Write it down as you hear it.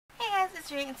it's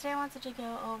Drake, and today I wanted to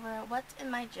go over what's in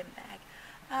my gym bag.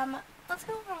 Let's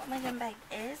go over what my gym bag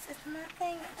is. It's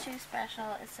nothing too special.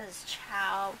 It says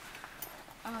Chow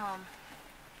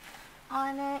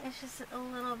on it. It's just a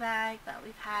little bag that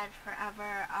we've had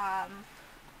forever.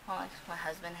 Well, my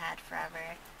husband had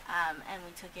forever, and we're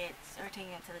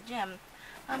taking it to the gym.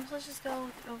 So let's just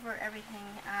go over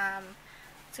everything.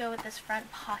 Let's go with this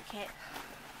front pocket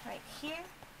right here.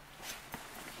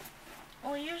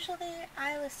 Well, usually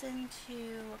I listen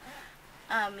to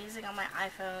music on my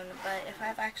iPhone, but if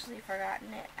I've actually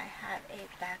forgotten it, I have a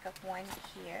backup one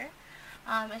here.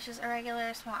 It's just a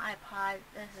regular small iPod.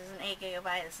 This is an 8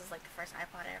 gigabyte. This is like the first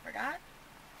iPod I ever got.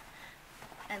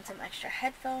 And some extra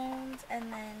headphones.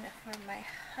 And then for my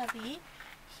hubby,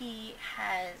 he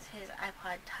has his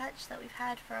iPod Touch that we've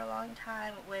had for a long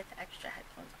time with extra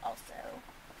headphones also.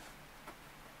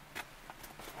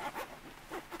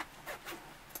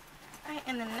 Alright,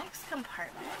 in the next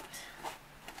compartment,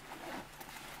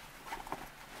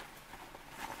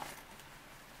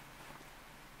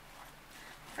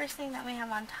 first thing that we have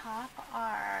on top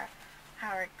are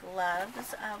our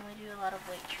gloves. We do a lot of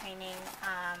weight training.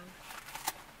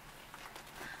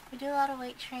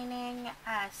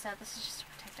 So this is just to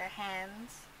protect our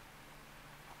hands.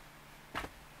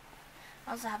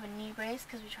 I also have a knee brace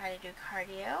because we try to do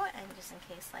cardio, and just in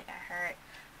case like I hurt,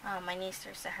 my knee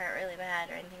starts to hurt really bad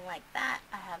or anything like that,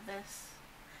 I have this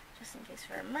just in case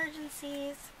for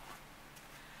emergencies.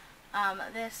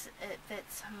 It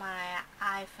fits my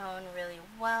iPhone really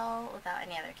well without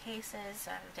any other cases,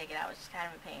 so I have to take it out, which is kind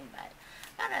of a pain, but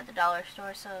I got it at the dollar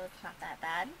store, so it's not that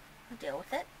bad. I'll deal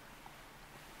with it.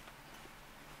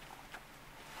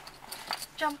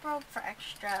 Jump rope for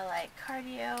extra like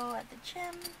cardio at the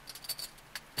gym.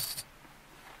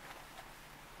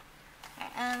 Okay,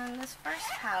 and in this first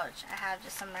pouch, I have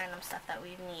just some random stuff that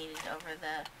we've needed over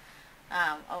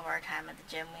our time at the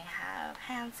gym. We have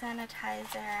hand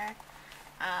sanitizer,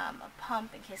 a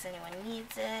pump in case anyone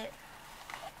needs it.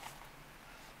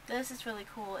 This is really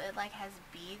cool. It like has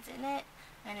beads in it,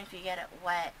 and if you get it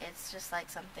wet, it's just like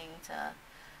something to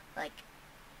like,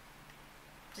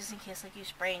 just in case like you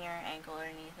sprain your ankle or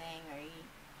anything, or you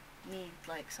need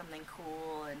like something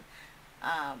cool, and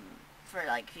for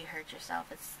like if you hurt yourself,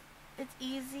 it's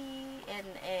easy, and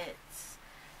it's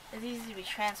easy to be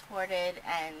transported,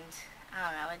 and I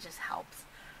don't know, it just helps.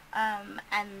 And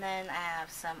then I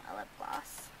have some lip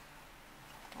gloss,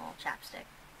 little chapstick,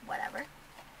 whatever.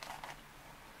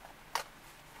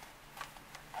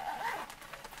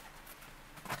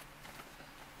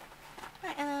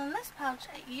 Right, and then this pouch,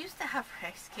 it used to have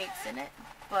rice cakes in it,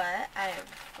 but I've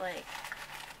like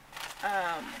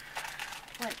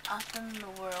went up in the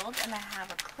world, and I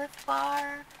have a Cliff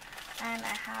Bar, and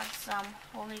I have some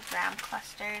Holy Graham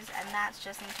clusters, and that's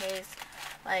just in case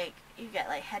like you get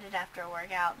like headed after a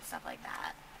workout and stuff like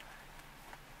that.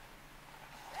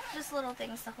 Just little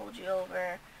things to hold you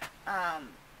over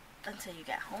until you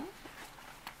get home.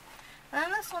 And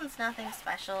then this one's nothing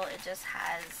special. It just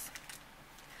has,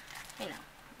 you know,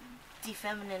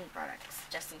 feminine products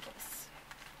just in case.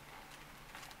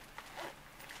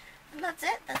 And that's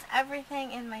it. That's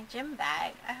everything in my gym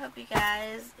bag. I hope you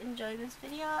guys enjoyed this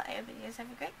video. I hope you guys have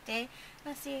a great day, and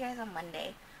I'll see you guys on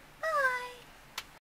Monday. Bye!